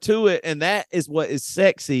lot more to it, and that is what is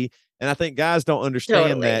sexy. And I think guys don't understand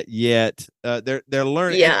totally. that yet. They're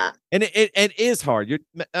learning, Yeah, and it is hard.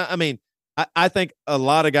 I mean, I think a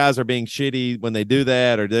lot of guys are being shitty when they do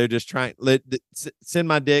that, or they're just trying send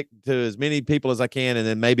my dick to as many people as I can, and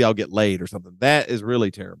then maybe I'll get laid or something. That is really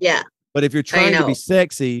terrible. yeah, But if you're I trying to be know.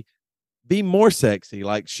 sexy, be more sexy.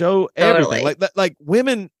 Like show everything. Totally. Like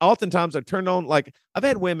women oftentimes are turned on. Like I've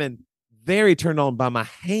had women very turned on by my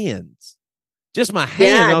hands. Just my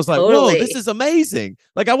hand. Yeah, I was like, whoa, this totally. is amazing.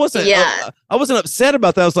 Like I Yeah. wasn't upset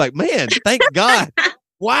about that. I was like, man, thank God.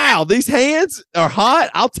 Wow, these hands are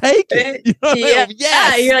hot. I'll take it. You know what I Yeah. mean?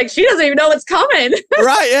 Yes. You're like, she doesn't even know what's coming.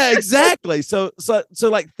 Right. Yeah, exactly. So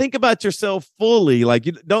like think about yourself fully. Like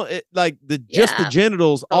you don't like just the Yeah,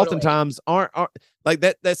 genitals totally. oftentimes aren't like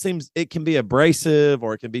that seems it can be abrasive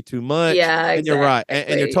or it can be too much. Yeah, And you're right.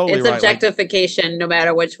 And you're totally it's right. objectification no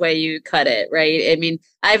matter which way you cut it, right? I mean,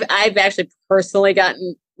 I've actually personally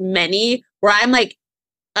gotten many where I'm like,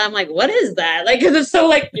 what is that? Like, because it's so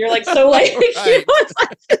like you're like so like Right. it's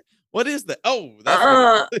like What is that? Oh,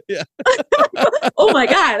 that's yeah. oh my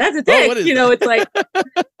God, that's a Oh, dick. what is It's like,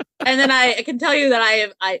 and then I can tell you that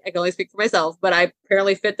I can only speak for myself, but I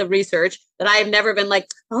apparently fit the research that I've never been like,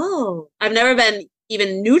 I've never been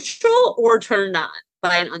even neutral or turned on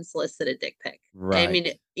by an unsolicited dick pic. Right. I mean,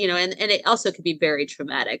 and it also could be very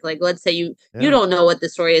traumatic. Like, let's say you Yeah. don't know what the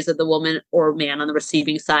story is of the woman or man on the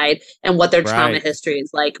receiving side and what their trauma Right. history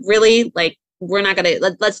is like. Really, like, we're not gonna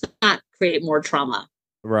let's not create more trauma.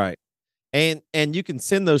 Right. And you can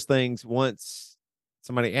send those things once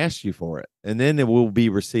somebody asks you for it, and then it will be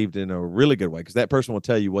received in a really good way because that person will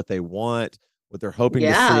tell you what they want, what they're hoping to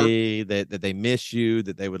Yeah. see, that they miss you,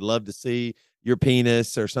 that they would love to see your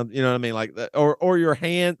penis or something. You know what I mean? Like that, or your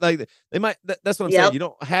hand. Like they might. That's what I'm saying. Yep. You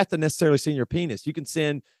don't have to necessarily send your penis. You can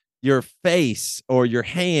send your face or your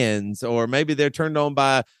hands, or maybe they're turned on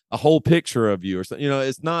by a whole picture of you or something.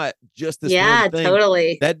 It's not just this Yeah, one thing.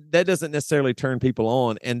 totally. That doesn't necessarily turn people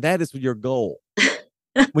on, and that is your goal.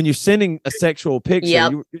 When you're sending a sexual picture,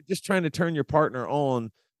 Yep. you're just trying to turn your partner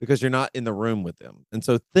on because you're not in the room with them. And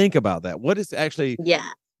so think about that. Yeah.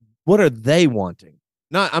 What are they wanting?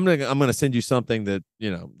 Not I'm gonna send you something that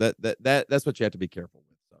that's what you have to be careful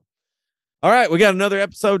with. So all right, we got another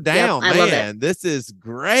episode down. I love it. Man, this is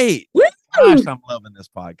great. Woo! Gosh, I'm loving this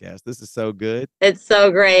podcast. This is so good. It's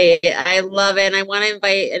so great. I love it. And I want to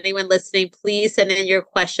invite anyone listening, please send in your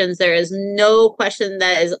questions. There is no question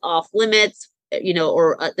that is off limits,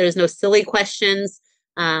 or there's no silly questions.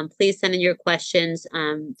 Please send in your questions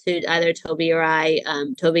to either Toby or I.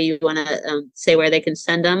 Toby, you want to say where they can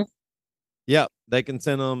send them? Yep, they can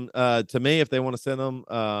send them to me if they want to send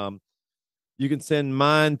them. You can send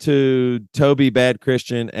mine to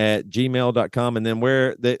tobybadchristian@gmail.com, and then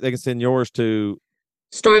where they can send yours to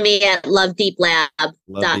Stormy at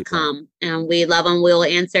lovedeeplab.com. And we love them. We'll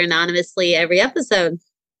answer anonymously every episode.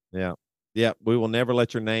 Yeah. We will never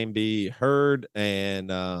let your name be heard. And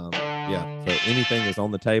so anything is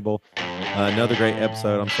on the table. Another great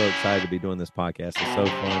episode. I'm so excited to be doing this podcast. It's so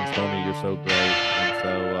fun. Stormy, you're so great. And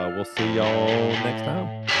so we'll see y'all next time.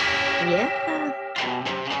 Yeah.